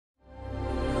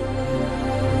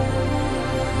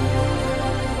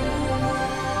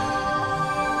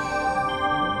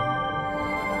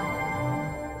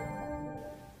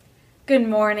Good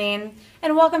morning,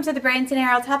 and welcome to the Bradenton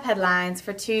Herald top headlines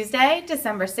for Tuesday,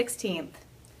 December 16th.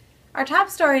 Our top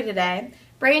story today,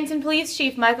 Bradenton Police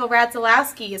Chief Michael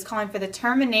Radzilowski is calling for the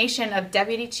termination of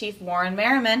Deputy Chief Warren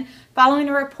Merriman following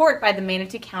a report by the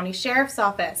Manatee County Sheriff's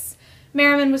Office.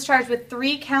 Merriman was charged with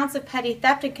 3 counts of petty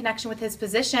theft in connection with his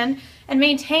position and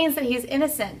maintains that he is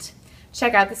innocent.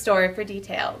 Check out the story for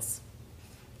details.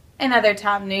 In other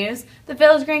top news, the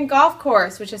Village Green Golf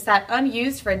Course, which has sat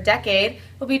unused for a decade,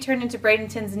 will be turned into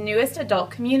Bradenton's newest adult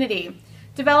community.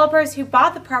 Developers who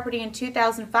bought the property in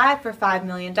 2005 for $5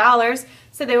 million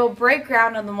said they will break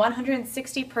ground on the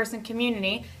 160-person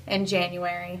community in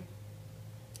January.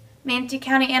 Manatee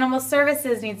County Animal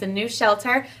Services needs a new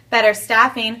shelter, better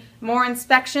staffing, more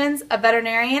inspections, a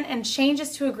veterinarian, and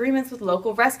changes to agreements with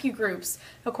local rescue groups,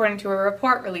 according to a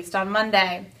report released on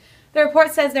Monday. The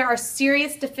report says there are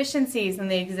serious deficiencies in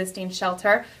the existing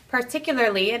shelter,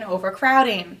 particularly in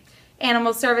overcrowding.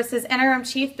 Animal Services Interim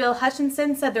Chief Bill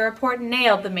Hutchinson said the report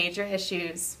nailed the major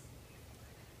issues.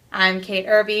 I'm Kate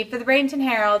Irby for the Bradenton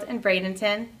Herald and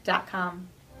Bradenton.com.